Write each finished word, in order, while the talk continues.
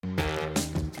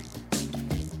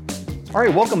All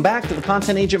right, welcome back to the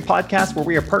Content Agent Podcast, where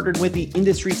we are partnered with the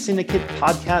Industry Syndicate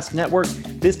Podcast Network.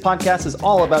 This podcast is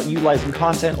all about utilizing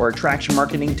content or attraction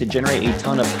marketing to generate a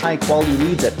ton of high-quality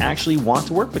leads that actually want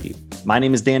to work with you. My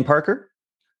name is Dan Parker.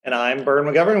 And I'm Bern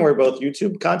McGovern. We're both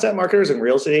YouTube content marketers and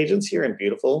real estate agents here in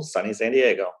beautiful, sunny San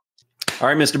Diego. All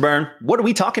right, Mr. Bern, what are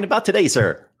we talking about today,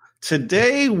 sir?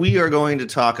 Today, we are going to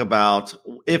talk about,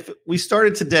 if we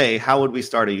started today, how would we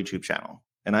start a YouTube channel?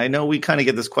 And I know we kind of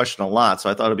get this question a lot, so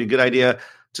I thought it'd be a good idea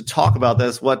to talk about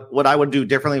this, what I would do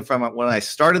differently from when I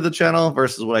started the channel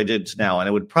versus what I did now. And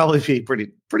it would probably be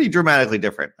pretty dramatically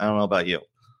different. I don't know about you.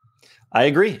 I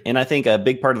agree. And I think a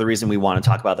big part of the reason we want to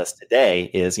talk about this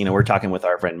today is, we're talking with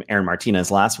our friend Aaron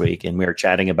Martinez last week, and we were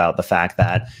chatting about the fact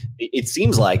that it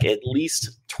seems like at least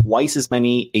twice as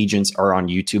many agents are on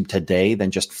YouTube today than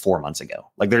just 4 months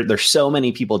ago. Like there's so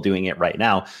many people doing it right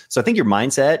now. So I think your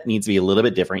mindset needs to be a little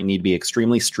bit different. You need to be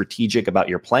extremely strategic about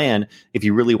your plan if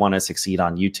you really want to succeed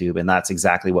on YouTube. And that's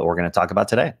exactly what we're going to talk about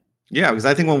today. Yeah, because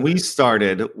I think when we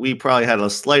started, we probably had a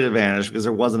slight advantage because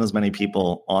there wasn't as many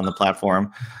people on the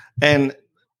platform. And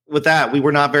with that, we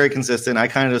were not very consistent. I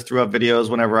kind of just threw up videos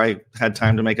whenever I had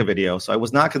time to make a video. So I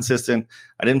was not consistent.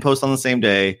 I didn't post on the same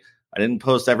day. I didn't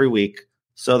post every week.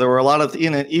 So there were a lot of,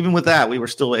 even with that, we were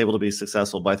still able to be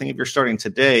successful. But I think if you're starting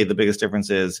today, the biggest difference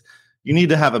is you need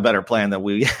to have a better plan than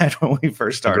we had when we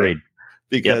first started. Agreed.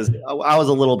 Because I was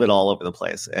a little bit all over the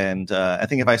place. And I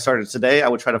think if I started today, I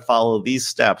would try to follow these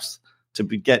steps to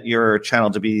get your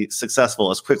channel to be successful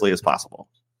as quickly as possible.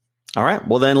 All right.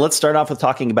 Well, then let's start off with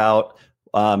talking about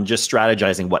just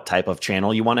strategizing what type of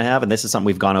channel you want to have. And this is something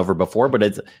we've gone over before, but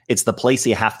it's the place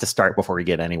you have to start before you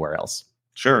get anywhere else.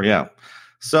 Sure. Yeah.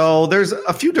 So there's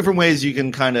a few different ways you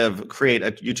can kind of create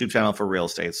a YouTube channel for real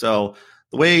estate. So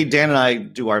the way Dan and I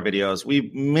do our videos,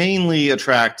 we mainly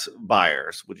attract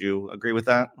buyers. Would you agree with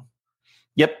that?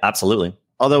 Yep, absolutely.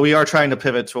 Although we are trying to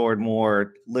pivot toward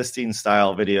more listing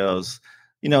style videos,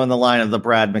 in the line of the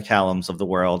Brad McCallums of the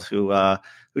world who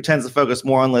tends to focus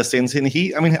more on listings. And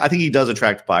I think he does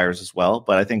attract buyers as well,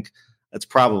 but I think it's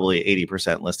probably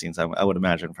 80% listings, I would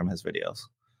imagine, from his videos.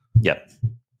 Yep.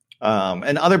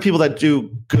 And other people that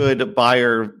do good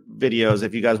buyer videos,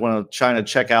 if you guys want to try to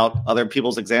check out other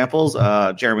people's examples,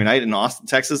 Jeremy Knight in Austin,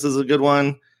 Texas is a good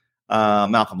one.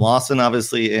 Malcolm Lawson,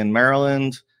 obviously, in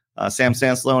Maryland. Sam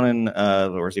Sansalone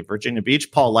in Virginia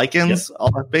Beach. Paul Likens,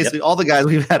 yep. all the guys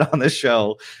we've had on this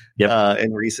show yep.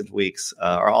 In recent weeks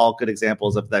are all good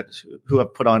examples of that who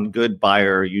have put on good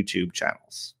buyer YouTube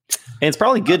channels. And it's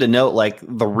probably good to note,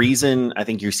 the reason I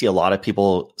think you see a lot of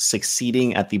people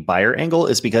succeeding at the buyer angle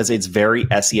is because it's very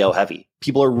SEO heavy.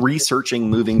 People are researching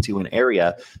moving to an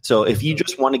area. So if you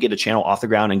just want to get a channel off the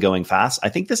ground and going fast, I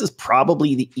think this is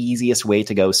probably the easiest way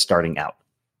to go starting out.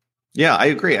 Yeah, I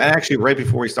agree. And actually, right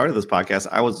before we started this podcast,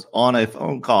 I was on a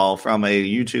phone call from a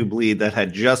YouTube lead that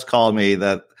had just called me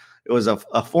that it was a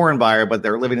foreign buyer, but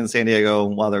they're living in San Diego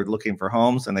while they're looking for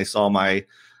homes. And they saw my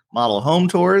model home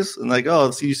tours and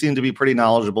so you seem to be pretty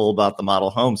knowledgeable about the model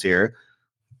homes here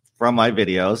from my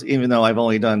videos, even though I've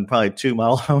only done probably 2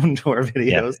 model home tour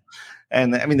videos.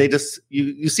 Yeah. And they just,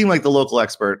 you seem like the local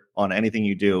expert on anything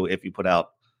you do if you put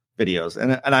out videos.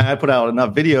 And I put out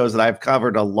enough videos that I've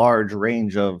covered a large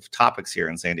range of topics here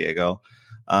in San Diego.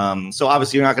 So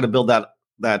obviously you're not going to build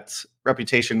that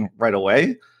reputation right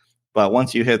away. But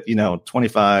once you hit,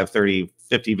 25, 30,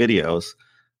 50 videos,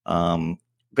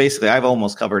 basically I've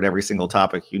almost covered every single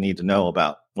topic you need to know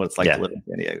about what it's like to live in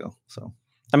San Diego. So,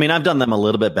 I've done them a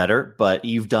little bit better, but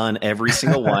you've done every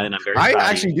single one. And I'm very I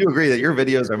actually do agree that your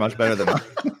videos are much better than mine.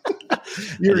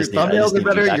 Your thumbnails are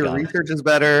better. Your research is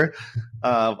better.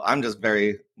 I'm just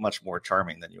very much more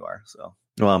charming than you are. So,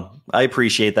 well, I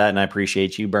appreciate that. And I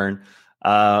appreciate you, Bern.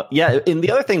 And the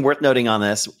other thing worth noting on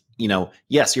this,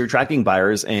 yes, you're attracting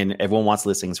buyers and everyone wants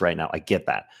listings right now. I get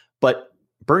that. But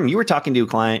Bern, you were talking to a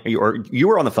client or you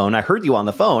were on the phone. I heard you on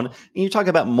the phone and you talk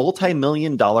about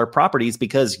multi-million-dollar properties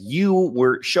because you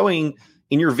were showing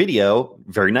in your video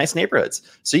very nice neighborhoods.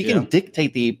 So you can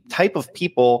dictate the type of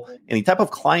people and the type of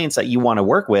clients that you want to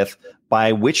work with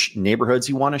by which neighborhoods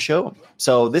you want to show.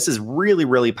 So this is really,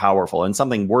 really powerful and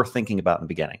something worth thinking about in the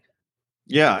beginning.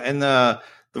 Yeah. And the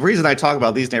reason I talk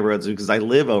about these neighborhoods is because I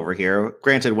live over here.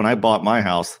 Granted, when I bought my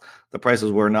house, the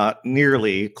prices were not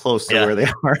nearly close to where they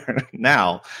are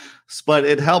now. But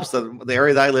it helps that the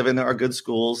area that I live in are good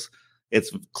schools. It's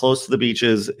close to the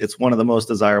beaches. It's one of the most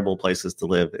desirable places to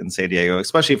live in San Diego,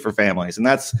 especially for families. And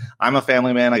I'm a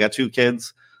family man. I got 2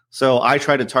 kids. So I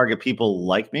try to target people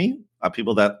like me,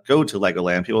 people that go to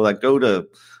Legoland, people that go to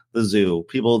the zoo,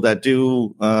 people that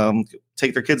do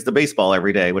take their kids to baseball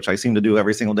every day, which I seem to do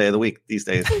every single day of the week these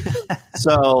days.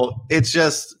 So it's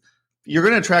just you're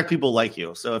going to attract people like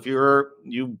you. So if you're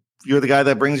the guy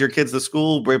that brings your kids to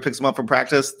school, picks them up from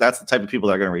practice, that's the type of people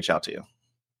that are going to reach out to you.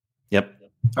 Yep.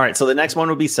 All right. So the next one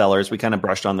would be sellers. We kind of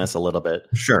brushed on this a little bit.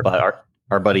 Sure. But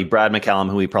our buddy Brad McCallum,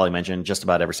 who we probably mentioned just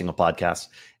about every single podcast.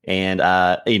 And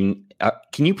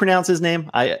can you pronounce his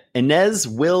name? Inez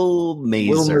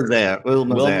Wilmazer.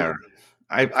 Wilmazer.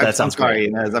 That sounds sorry,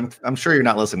 Inez. I'm sure you're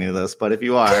not listening to this, but if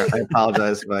you are, I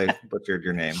apologize if I butchered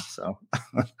your name.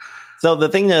 So the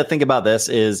thing to think about this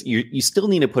is you still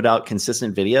need to put out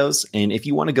consistent videos. And if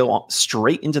you want to go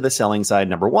straight into the selling side,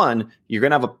 number one, you're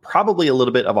going to have probably a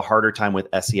little bit of a harder time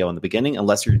with SEO in the beginning,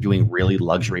 unless you're doing really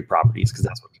luxury properties, because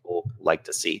that's what people like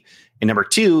to see. And number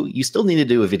two, you still need to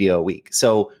do a video a week.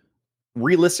 So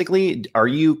realistically, are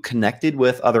you connected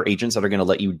with other agents that are going to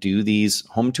let you do these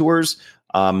home tours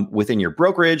within your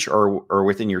brokerage or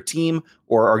within your team?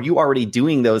 Or are you already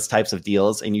doing those types of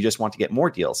deals and you just want to get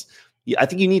more deals? I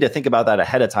think you need to think about that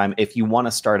ahead of time if you want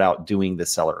to start out doing the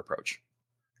seller approach.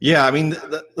 Yeah, I mean,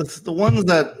 the ones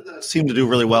that seem to do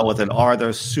really well with it are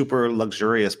those super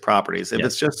luxurious properties. If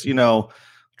it's just,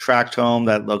 tract home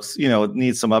that looks,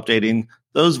 needs some updating,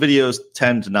 those videos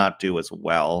tend to not do as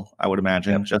well, I would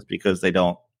imagine, just because they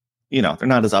don't, they're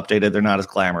not as updated. They're not as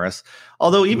glamorous.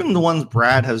 Although even the ones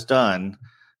Brad has done,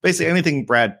 basically anything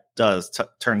Brad does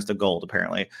turns to gold,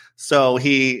 apparently. So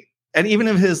and even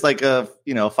if his like a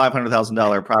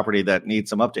 $500,000 property that needs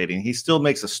some updating, he still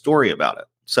makes a story about it.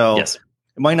 So it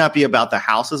might not be about the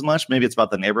house as much. Maybe it's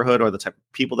about the neighborhood or the type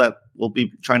of people that will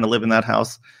be trying to live in that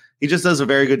house. He just does a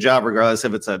very good job, regardless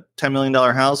if it's a $10 million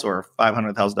house or a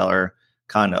 $500,000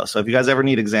 condo. So if you guys ever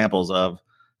need examples of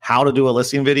how to do a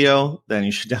listing video, then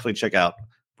you should definitely check out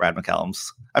Brad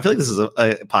McCallum's. I feel like this is a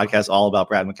podcast all about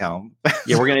Brad McCallum.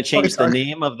 Yeah, we're going to change the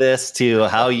name of this to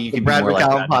how you can Brad be more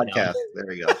McCallum like Brad podcast. McCallum. There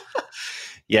we go.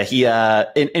 Yeah, he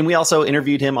and we also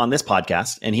interviewed him on this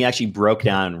podcast, and he actually broke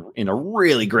down in a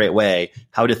really great way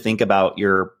how to think about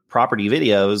your property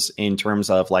videos in terms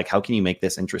of like how can you make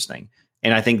this interesting.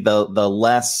 And I think the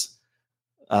less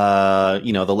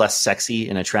the less sexy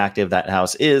and attractive that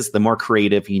house is, the more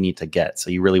creative you need to get. So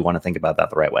you really want to think about that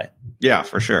the right way. Yeah,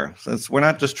 for sure. Since we're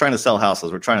not just trying to sell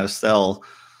houses, we're trying to sell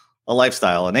a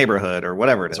lifestyle, a neighborhood, or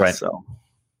whatever it is. Right. So.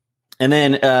 And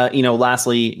then,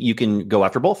 lastly, you can go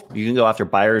after both. You can go after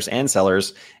buyers and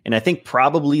sellers. And I think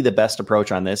probably the best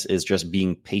approach on this is just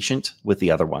being patient with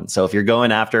the other one. So if you're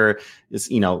going after this,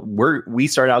 we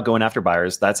started out going after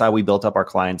buyers. That's how we built up our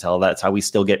clientele. That's how we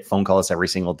still get phone calls every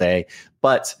single day.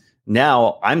 But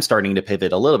now I'm starting to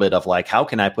pivot a little bit of like, how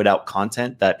can I put out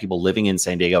content that people living in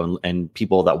San Diego and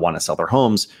people that want to sell their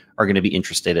homes are going to be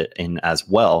interested in as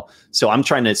well? So I'm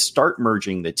trying to start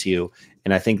merging the two.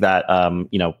 And I think that,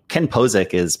 Ken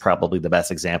Posick is probably the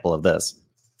best example of this.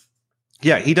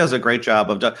 Yeah, he does a great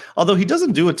job although he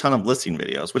doesn't do a ton of listing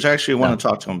videos, which I actually want to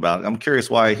talk to him about. I'm curious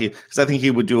why because I think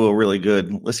he would do a really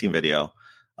good listing video.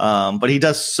 But he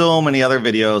does so many other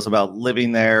videos about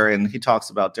living there, and he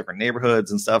talks about different neighborhoods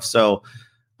and stuff. So,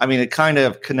 I mean, it kind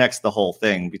of connects the whole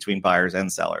thing between buyers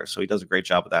and sellers. So he does a great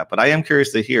job with that. But I am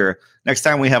curious to hear next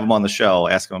time we have him on the show,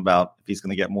 ask him about if he's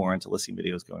going to get more into listing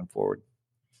videos going forward.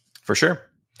 For sure.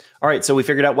 All right. So we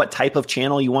figured out what type of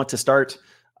channel you want to start.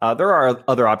 There are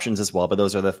other options as well, but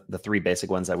those are the three basic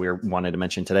ones that we wanted to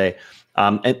mention today.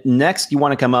 And next, you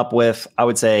want to come up with, I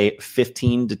would say,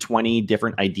 15 to 20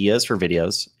 different ideas for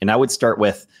videos. And I would start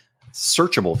with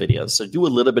searchable videos. So do a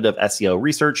little bit of SEO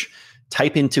research,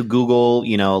 type into Google,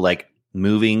 like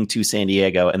moving to San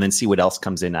Diego, and then see what else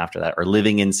comes in after that, or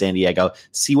living in San Diego,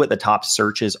 see what the top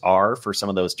searches are for some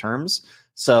of those terms.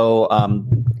 So,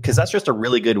 because that's just a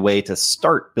really good way to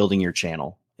start building your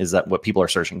channel, is that what people are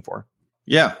searching for.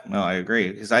 Yeah, no, I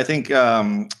agree. Because I think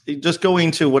just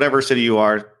going to whatever city you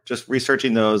are, just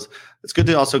researching those, it's good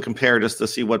to also compare just to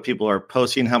see what people are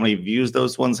posting, how many views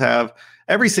those ones have.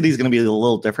 Every city is going to be a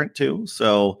little different too.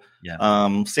 So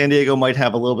San Diego might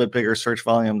have a little bit bigger search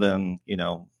volume than,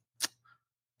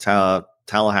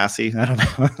 Tallahassee. I don't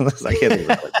know. I can't think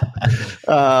of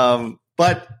it.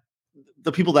 But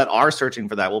the people that are searching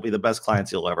for that will be the best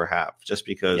clients you'll ever have, just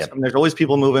because there's always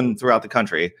people moving throughout the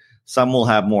country. Some will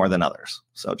have more than others.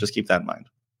 So just keep that in mind.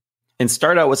 And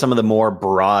start out with some of the more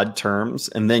broad terms,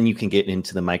 and then you can get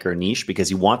into the micro niche,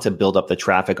 because you want to build up the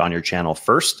traffic on your channel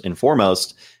first and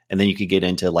foremost. And then you could get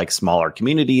into like smaller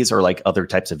communities or like other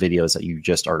types of videos that you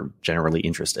just are generally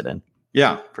interested in.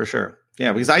 Yeah, for sure.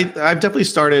 Yeah, because I've definitely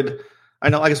started. I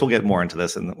guess we'll get more into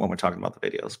this when we're talking about the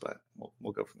videos, but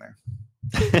we'll go from there.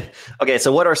 Okay,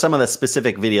 so what are some of the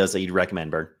specific videos that you'd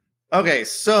recommend, Bert? Okay,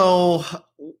 so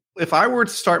if I were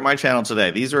to start my channel today,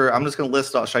 I'm just going to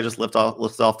list off. Should I just list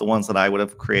off the ones that I would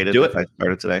have created if I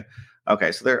started today?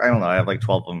 Okay, so I don't know. I have like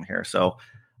 12 of them here. So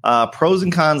pros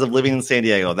and cons of living in San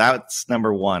Diego. That's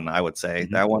number one, I would say.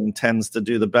 Mm-hmm. That one tends to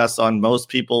do the best on most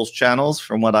people's channels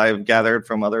from what I've gathered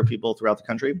from other people throughout the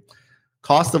country.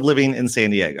 Cost of living in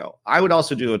San Diego. I would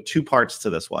also do two parts to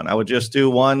this one. I would just do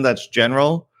one that's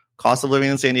general, cost of living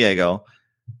in San Diego.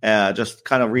 Just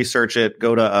kind of research it.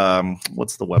 Go to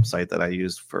what's the website that I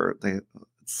used for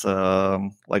it's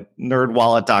like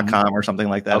nerdwallet.com or something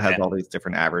like that. Okay. Has all these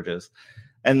different averages.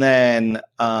 And then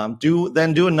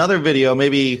do another video,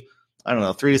 maybe, I don't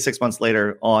know, 3 to 6 months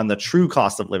later on the true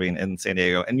cost of living in San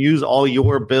Diego, and use all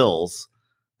your bills,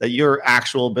 your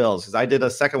actual bills. Because I did a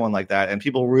second one like that, and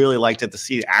people really liked it to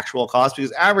see the actual cost,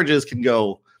 because averages can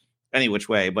go any which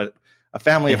way. But a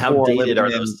family And of how four dated are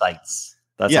living those in, sites?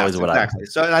 That's always what exactly.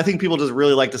 So I think people just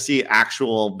really like to see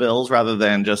actual bills rather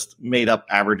than just made up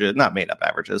averages, not made up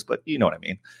averages, but you know what I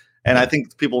mean. And I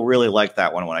think people really liked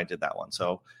that one when I did that one.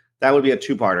 So that would be a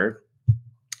two-parter.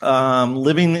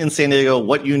 Living in San Diego,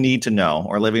 what you need to know,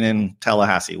 or living in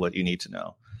Tallahassee, what you need to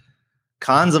know.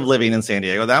 Cons of living in San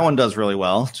Diego. That one does really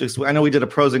well. I know we did a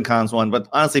pros and cons one, but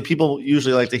honestly, people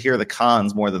usually like to hear the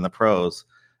cons more than the pros.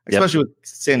 Especially with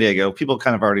San Diego, people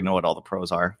kind of already know what all the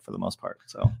pros are for the most part.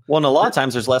 So, well, and a lot of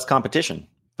times there's less competition.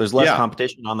 There's less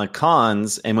competition on the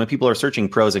cons, and when people are searching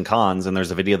pros and cons, and there's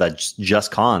a video that's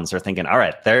just cons, they're thinking, "All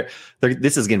right,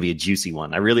 this is going to be a juicy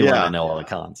one. I really want to know all the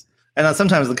cons." And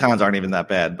sometimes the cons aren't even that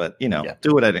bad, but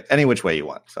do it any which way you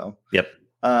want. So,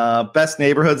 best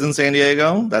neighborhoods in San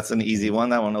Diego. That's an easy one.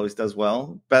 That one always does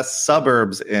well. Best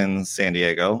suburbs in San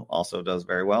Diego also does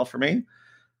very well for me.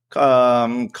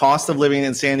 Cost of living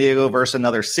in San Diego versus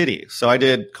another city. So I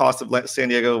did cost of San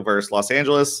Diego versus Los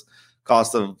Angeles,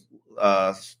 cost of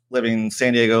living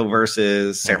San Diego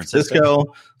versus San Francisco.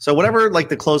 So whatever like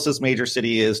the closest major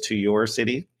city is to your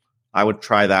city, I would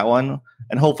try that one.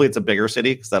 And hopefully it's a bigger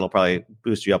city, because that'll probably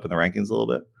boost you up in the rankings a little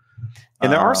bit.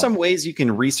 And there are some ways you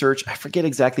can research. I forget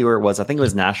exactly where it was. I think it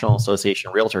was National Association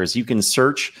of Realtors. You can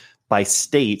search by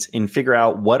state and figure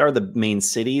out what are the main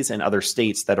cities and other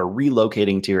states that are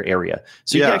relocating to your area.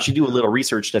 So you can actually do a little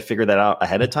research to figure that out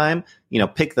ahead of time.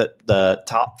 Pick the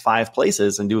top 5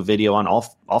 places and do a video on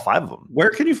all 5 of them. Where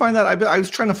can you find that? I was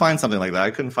trying to find something like that.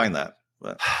 I couldn't find that.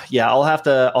 But. Yeah, I'll have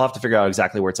to figure out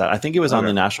exactly where it's at. I think it was on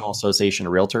the National Association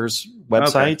of Realtors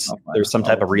website. Okay. There's some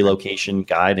type of relocation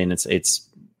guide, and it's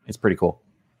pretty cool.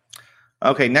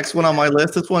 Okay, next one on my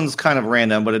list. This one's kind of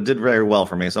random, but it did very well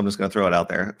for me, so I'm just going to throw it out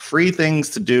there. Free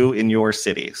things to do in your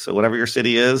city. So whatever your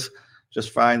city is, just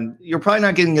find. You're probably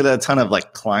not getting a ton of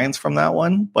like clients from that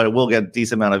one, but it will get a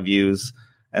decent amount of views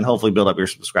and hopefully build up your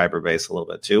subscriber base a little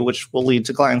bit too, which will lead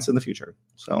to clients in the future.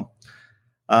 So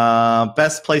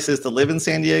best places to live in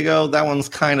San Diego. That one's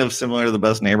kind of similar to the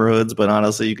best neighborhoods, but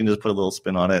honestly, you can just put a little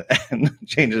spin on it and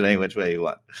change it any which way you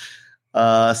want.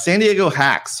 San Diego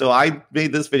hacks. So I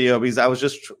made this video because I was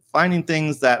just finding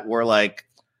things that were like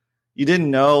you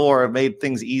didn't know, or made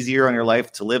things easier on your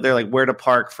life to live there, like where to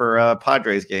park for a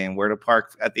Padres game, where to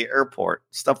park at the airport,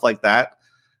 stuff like that.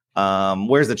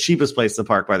 Where's the cheapest place to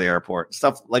park by the airport?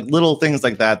 Stuff like little things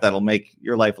like that that'll make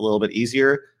your life a little bit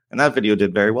easier. And that video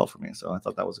did very well for me, so I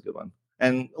thought that was a good one,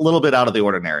 and a little bit out of the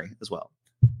ordinary as well.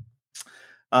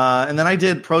 And then I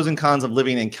did pros and cons of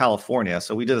living in California.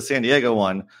 So we did a San Diego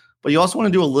one. But you also want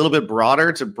to do a little bit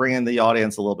broader to bring in the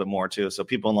audience a little bit more too. So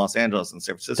people in Los Angeles and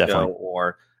San Francisco,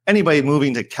 or anybody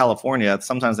moving to California,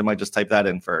 sometimes they might just type that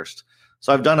in first.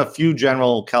 So I've done a few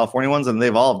general California ones, and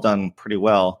they've all done pretty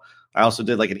well. I also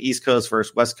did like an East Coast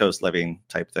versus West Coast living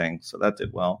type thing. So that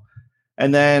did well.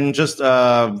 And then just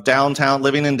downtown,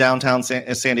 living in downtown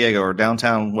San Diego, or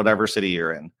downtown whatever city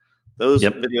you're in. Those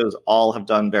videos all have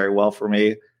done very well for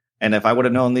me. And if I would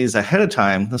have known these ahead of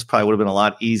time, this probably would have been a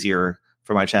lot easier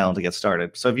for my channel to get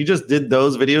started. So if you just did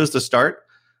those videos to start,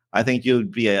 I think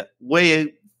you'd be a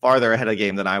way farther ahead of the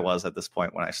game than I was at this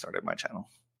point when I started my channel.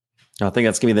 I think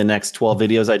that's going to be the next 12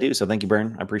 videos I do. So thank you,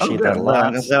 Bern. I appreciate that a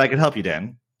lot. I'm glad I could help you,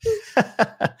 Dan.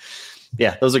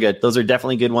 Yeah, those are good. Those are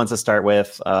definitely good ones to start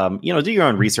with. Do your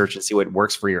own research and see what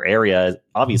works for your area,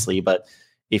 obviously. But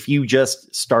if you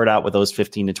just start out with those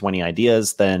 15 to 20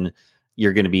 ideas, then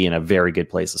you're going to be in a very good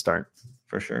place to start.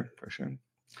 For sure. For sure.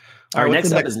 All right,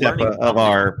 next up is learning of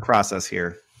our process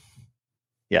here.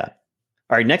 Yeah.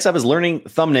 All right, next up is learning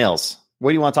thumbnails. What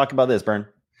do you want to talk about this, Bern?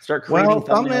 Start creating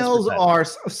thumbnails are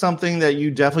something that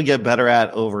you definitely get better at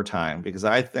over time, because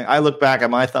I think I look back at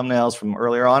my thumbnails from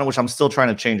earlier on, which I'm still trying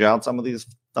to change out some of these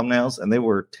thumbnails, and they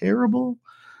were terrible.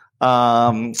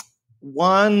 So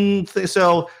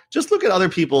just look at other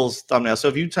people's thumbnails. So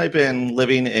if you type in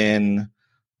living in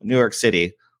New York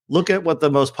City, look at what the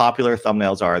most popular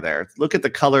thumbnails are there. Look at the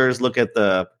colors. Look at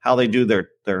how they do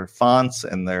their fonts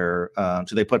and their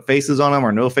do they put faces on them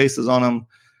or no faces on them.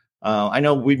 I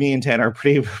know me and Tanner are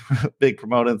pretty big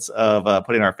proponents of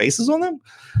putting our faces on them,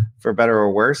 for better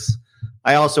or worse.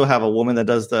 I also have a woman that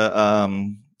does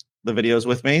the videos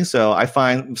with me, so I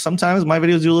find sometimes my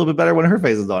videos do a little bit better when her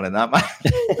face is on it, not mine.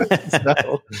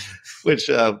 Which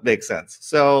makes sense.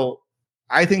 So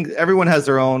I think everyone has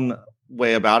their own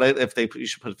way about it, if you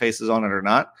should put faces on it or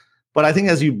not. But I think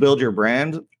as you build your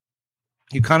brand,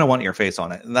 you kind of want your face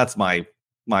on it, and that's my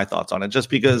thoughts on it. Just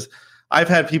because I've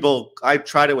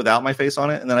tried it without my face on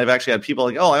it, and then I've actually had people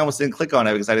like, oh, I almost didn't click on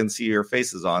it because I didn't see your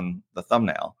faces on the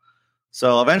thumbnail.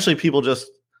 So eventually people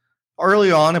just,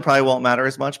 early on, it probably won't matter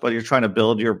as much, but you're trying to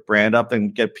build your brand up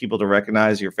and get people to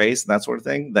recognize your face and that sort of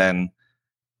thing, then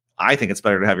I think it's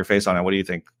better to have your face on it. What do you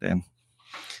think, Dan?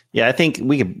 Yeah, I think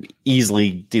we could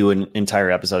easily do an entire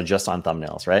episode just on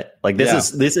thumbnails, right? Like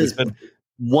this is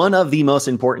one of the most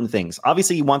important things.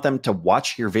 Obviously, you want them to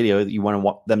watch your video. You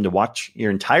want them to watch your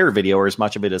entire video or as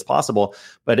much of it as possible.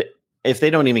 But if they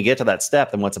don't even get to that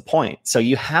step, then what's the point? So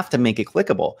you have to make it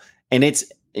clickable. And it's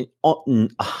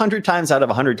 100 times out of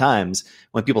 100 times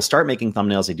when people start making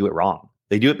thumbnails, they do it wrong.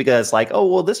 They do it because like, oh,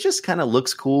 well, this just kind of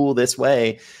looks cool this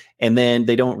way. And then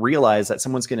they don't realize that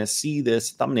someone's going to see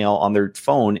this thumbnail on their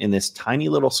phone in this tiny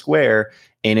little square,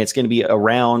 and it's going to be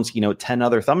around, 10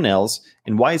 other thumbnails.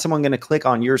 And why is someone going to click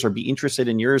on yours or be interested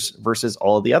in yours versus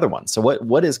all of the other ones? So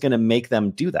what is going to make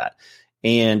them do that?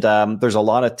 And there's a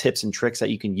lot of tips and tricks that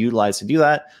you can utilize to do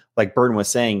that. Like Burn was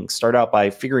saying, start out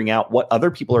by figuring out what other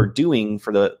people are doing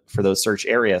for those search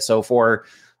areas. So for,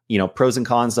 pros and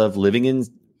cons of living in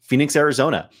Phoenix,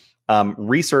 Arizona,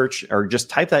 research or just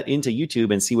type that into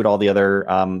YouTube and see what all the other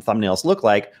thumbnails look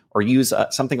like, or use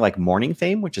something like Morning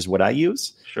Fame, which is what I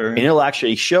use. Sure. And it'll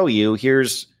actually show you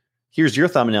here's your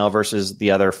thumbnail versus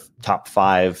the other top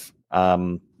 5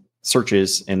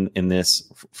 searches in this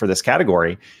for this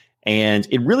category. And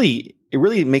it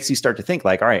really makes you start to think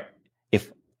like, all right,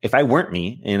 if I weren't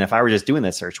me and if I were just doing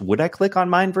this search, would I click on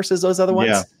mine versus those other ones?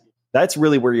 Yeah. That's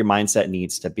really where your mindset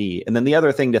needs to be. And then the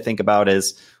other thing to think about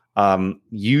is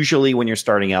usually when you're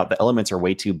starting out, the elements are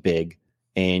way too big,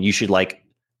 and you should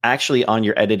actually on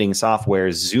your editing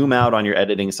software, zoom out on your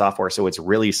editing software so it's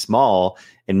really small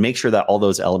and make sure that all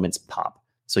those elements pop.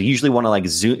 So you usually want to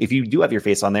zoom, if you do have your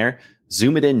face on there,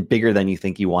 zoom it in bigger than you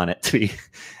think you want it to be,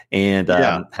 and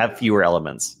have fewer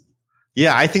elements.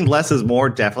 Yeah, I think less is more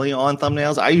definitely on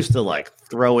thumbnails. I used to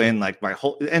throw in my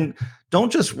whole, and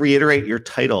don't just reiterate your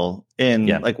title in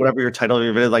whatever your title of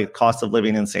your video, like cost of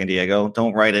living in San Diego.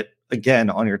 Don't write it again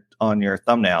on your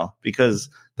thumbnail, because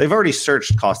they've already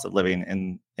searched cost of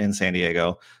living in San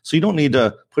Diego. So you don't need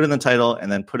to put in the title and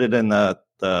then put it in the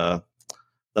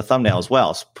thumbnail as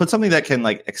well. So put something that can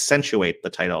accentuate the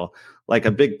title, like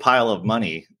a big pile of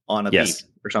money on a beach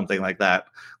or something like that,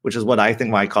 which is what I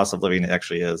think my cost of living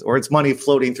actually is, or it's money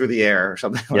floating through the air or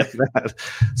something like that.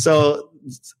 So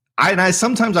I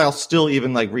sometimes I'll still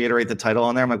even reiterate the title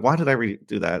on there. I'm like, why did I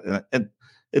do that? And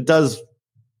it does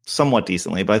somewhat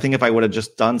decently, but I think if I would have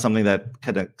just done something that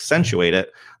could accentuate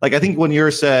it, I think when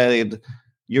you're saying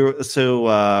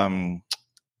to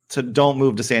don't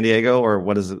move to San Diego, or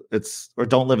what is it? Or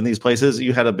don't live in these places.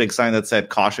 You had a big sign that said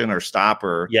caution or stop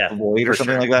or avoid or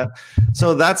something like that.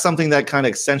 So that's something that kind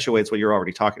of accentuates what you're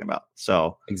already talking about.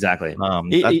 So exactly.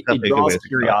 It draws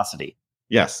curiosity.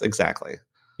 Yes, exactly.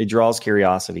 It draws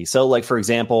curiosity. So for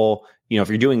example, if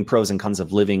you're doing pros and cons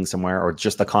of living somewhere, or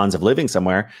just the cons of living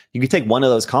somewhere, you could take one of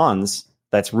those cons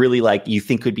that's really you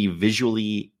think could be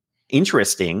visually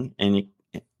interesting and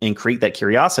create that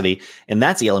curiosity. And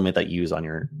that's the element that you use on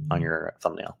your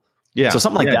thumbnail. Yeah. So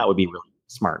something like that would be really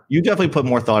smart. You definitely put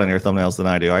more thought in your thumbnails than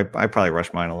I do. I probably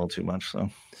rush mine a little too much. So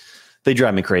they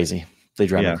drive me crazy.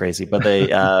 But they,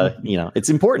 it's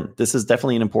important. This is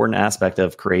definitely an important aspect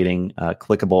of creating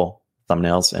clickable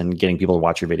thumbnails and getting people to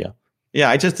watch your video. Yeah,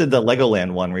 I just did the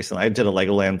Legoland one recently. I did a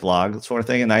Legoland vlog sort of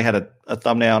thing, and I had a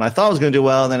thumbnail, and I thought I was going to do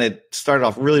well, and then it started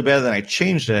off really bad, then I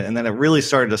changed it, and then it really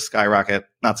started to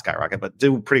not skyrocket, but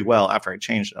do pretty well after I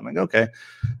changed it. I'm like, okay,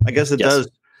 I guess it does.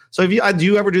 So do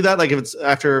you ever do that? If it's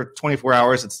after 24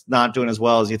 hours, it's not doing as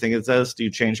well as you think it does, do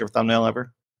you change your thumbnail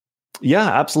ever? Yeah,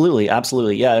 absolutely.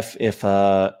 Yeah, if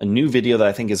a new video that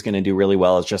I think is going to do really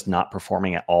well is just not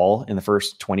performing at all in the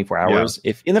first 24 hours,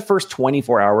 if in the first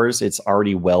 24 hours it's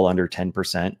already well under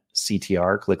 10%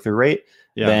 CTR click-through rate,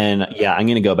 then I'm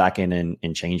going to go back in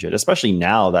and change it, especially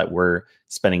now that we're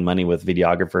spending money with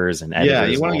videographers and editors. Yeah,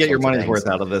 you want to get your money's worth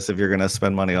out of this if you're going to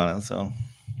spend money on it. So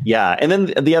yeah, and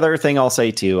then the other thing I'll say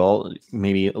too, I'll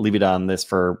maybe leave it on this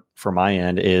for my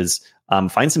end, is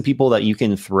Find some people that you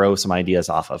can throw some ideas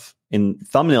off of. And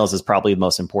thumbnails is probably the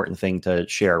most important thing to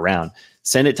share around.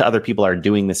 Send it to other people that are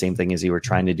doing the same thing as you, or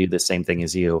trying to do the same thing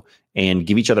as you, and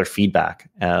give each other feedback.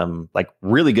 Like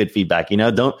really good feedback.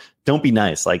 Don't be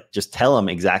nice. Like just tell them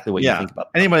exactly what you think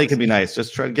about them. Anybody can be nice.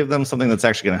 Just try to give them something that's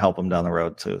actually going to help them down the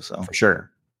road too. So for sure.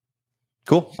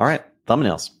 Cool. All right.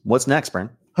 Thumbnails. What's next, Bern?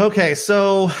 Okay,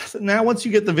 so now once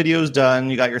you get the videos done,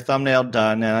 you got your thumbnail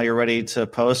done, now you're ready to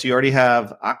post. You already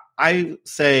have, I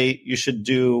say you should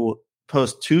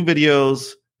post 2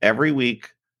 videos every week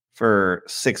for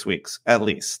 6 weeks at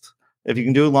least. If you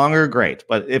can do it longer, great.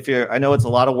 But I know it's a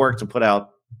lot of work to put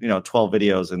out, 12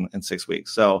 videos in 6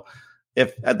 weeks. So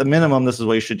if at the minimum, this is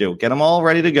what you should do. Get them all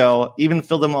ready to go, even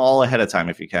fill them all ahead of time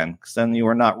if you can, because then you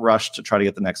are not rushed to try to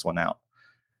get the next one out.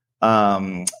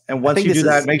 And once you do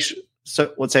that, make sure.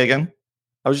 So let's say again.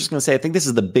 I was just going to say, I think this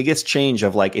is the biggest change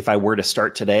of like if I were to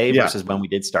start today versus when we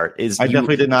did start. I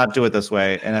definitely did not do it this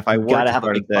way, and if I were to have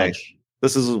start today,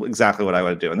 this is exactly what I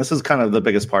would do. And this is kind of the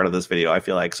biggest part of this video, I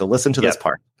feel like. So listen to this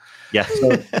part. Yeah.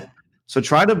 So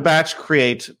try to batch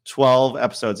create 12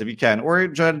 episodes if you can, or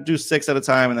try to do 6 at a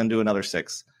time and then do another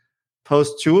 6.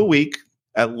 Post 2 a week,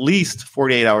 at least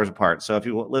 48 hours apart. So if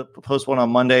you post one on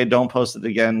Monday, don't post it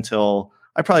again until.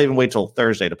 I'd probably even wait till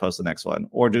Thursday to post the next one,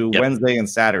 or do Wednesday and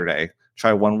Saturday.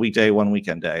 Try one weekday, one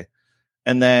weekend day.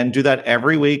 And then do that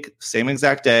every week, same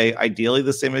exact day, ideally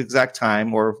the same exact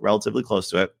time or relatively close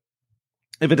to it.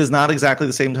 If it is not exactly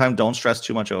the same time, don't stress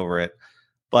too much over it.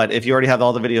 But if you already have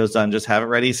all the videos done, just have it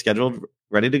ready, scheduled,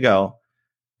 ready to go.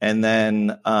 And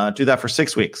then do that for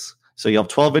 6 weeks. So you'll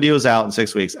have 12 videos out in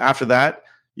 6 weeks. After that,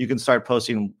 you can start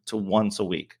posting to once a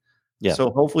week. Yeah.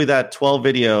 So hopefully that 12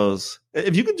 videos,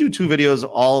 if you can do 2 videos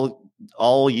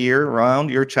all year round,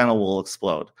 your channel will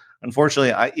explode.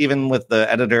 Unfortunately, even with the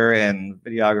editor and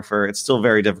videographer, it's still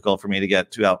very difficult for me to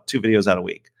get 2 videos out a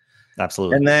week.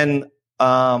 Absolutely. And then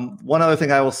one other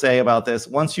thing I will say about this,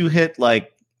 once you hit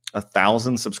like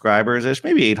 1,000 subscribers-ish,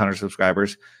 maybe 800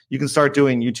 subscribers, you can start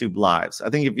doing YouTube lives.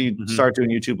 I think if you start doing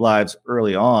YouTube lives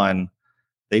early on,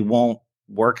 they won't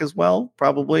work as well,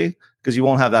 probably, because you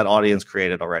won't have that audience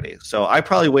created already. So I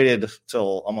probably waited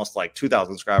till almost like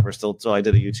 2,000 subscribers till I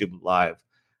did a YouTube live,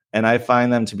 and I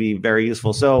find them to be very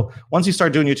useful. So once you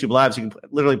start doing YouTube lives, you can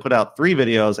literally put out 3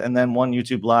 videos and then 1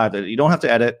 YouTube live that you don't have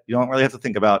to edit. You don't really have to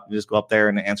think about. You just go up there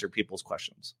and answer people's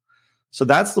questions. So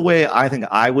that's the way I think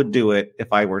I would do it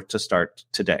if I were to start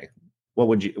today. What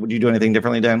would you do anything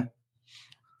differently, Dan?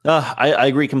 I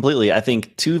agree completely. I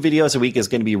think 2 videos a week is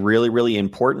going to be really, really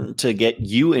important to get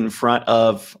you in front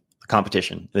of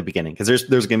competition in the beginning, because there's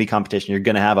going to be competition. You're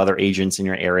going to have other agents in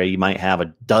your area. You might have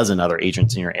a dozen other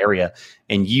agents in your area,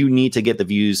 and you need to get the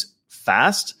views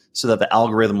fast so that the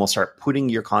algorithm will start putting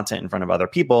your content in front of other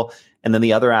people. And then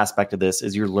the other aspect of this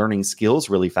is you're learning skills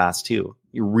really fast too.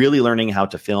 You're really learning how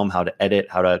to film, how to edit,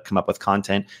 how to come up with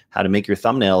content, how to make your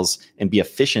thumbnails and be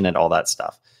efficient at all that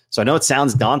stuff. So I know it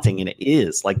sounds daunting, and it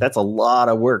is. Like, that's a lot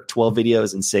of work, 12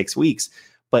 videos in 6 weeks.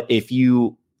 But if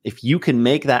you can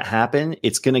make that happen,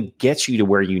 it's going to get you to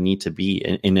where you need to be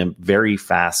in a very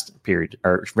fast period,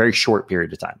 or very short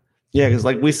period of time. Yeah, because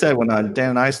like we said, when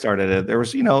Dan and I started it, there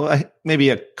was, maybe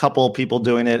a couple people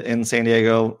doing it in San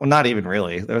Diego. Well, not even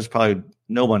really. There was probably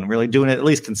no one really doing it, at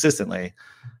least consistently.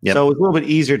 Yep. So it was a little bit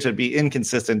easier to be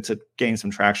inconsistent to gain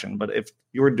some traction. But if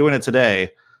you were doing it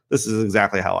today, this is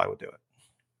exactly how I would do it.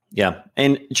 Yeah.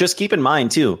 And just keep in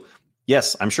mind too,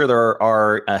 yes, I'm sure there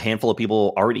are a handful of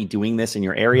people already doing this in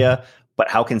your area, but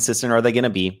how consistent are they going to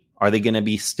be? Are they going to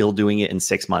be still doing it in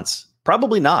 6 months?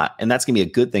 Probably not. And that's going to be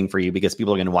a good thing for you, because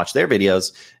people are going to watch their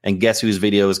videos, and guess whose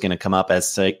video is going to come up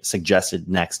as suggested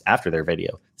next after their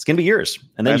video? It's going to be yours.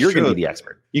 And then you're going to be the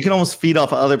expert. You can almost feed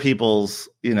off of other people's,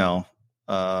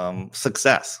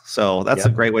 success. So that's a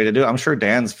great way to do it. I'm sure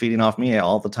Dan's feeding off me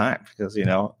all the time because,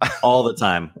 all the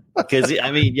time. Because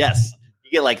I mean, yes,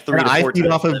 you get like 3 to 4 I feed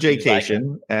off of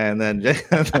Jaycation, and then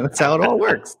that's how it all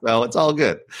works. So it's all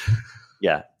good.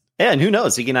 Yeah. And who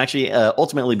knows? You can actually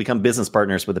ultimately become business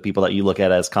partners with the people that you look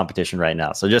at as competition right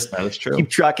now. So just keep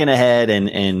trucking ahead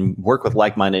and work with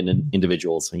like-minded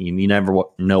individuals. And you never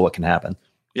know what can happen.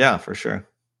 Yeah, for sure.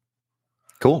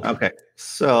 Cool. Okay.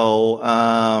 So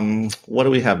what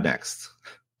do we have next?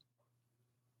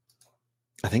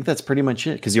 I think that's pretty much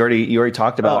it, because you already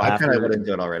talked about. I kind of went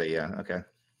into it already. Yeah. Okay.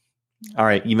 All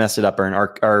right, you messed it up, Bern.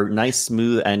 Our nice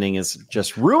smooth ending is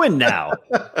just ruined now.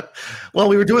 Well,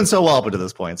 we were doing so well up to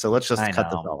this point, so let's just cut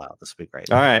this all out. This will be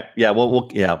great. All right. Yeah. Well,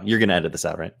 you're gonna edit this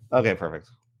out, right? Okay. Perfect.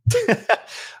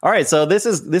 All right. So this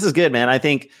is good, man. I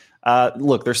think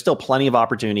look, there's still plenty of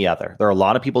opportunity out there. There are a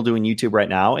lot of people doing YouTube right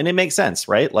now, and it makes sense,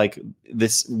 right? Like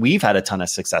this, we've had a ton of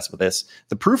success with this.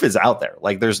 The proof is out there.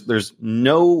 Like there's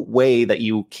no way that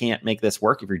you can't make this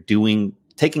work if you're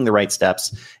taking the right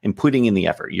steps and putting in the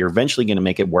effort. You're eventually going to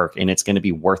make it work, and it's going to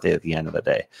be worth it at the end of the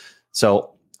day.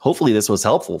 So hopefully this was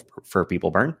helpful for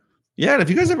people, Burn. Yeah, and if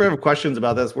you guys ever have questions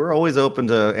about this, we're always open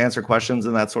to answer questions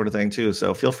and that sort of thing too.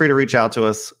 So feel free to reach out to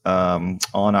us on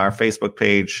our Facebook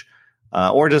page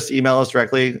or just email us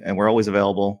directly, and we're always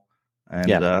available and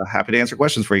happy to answer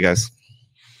questions for you guys.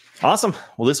 Awesome.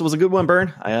 Well, this was a good one,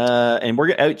 Burn.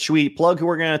 And should we plug who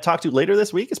we're going to talk to later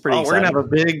this week? It's pretty exciting. We're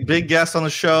going to have a big guest on the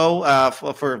show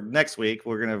for next week.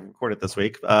 We're going to record it this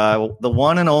week. The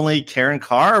one and only Karen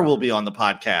Carr will be on the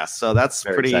podcast. So that's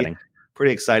pretty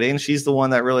exciting. She's the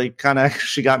one that really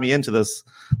she got me into this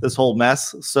whole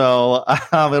mess. So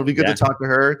it'll be good to talk to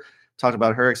her, talk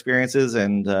about her experiences,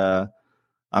 and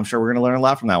I'm sure we're going to learn a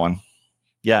lot from that one.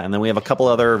 Yeah, and then we have a couple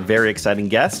other very exciting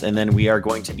guests, and then we are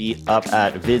going to be up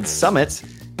at Vid Summit,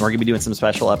 and we're going to be doing some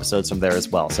special episodes from there as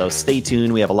well. So stay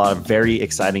tuned. We have a lot of very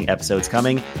exciting episodes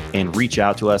coming, and reach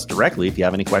out to us directly if you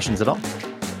have any questions at all.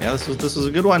 Yeah, this was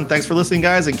a good one. Thanks for listening,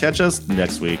 guys, and catch us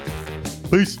next week.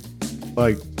 Peace.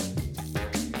 Bye.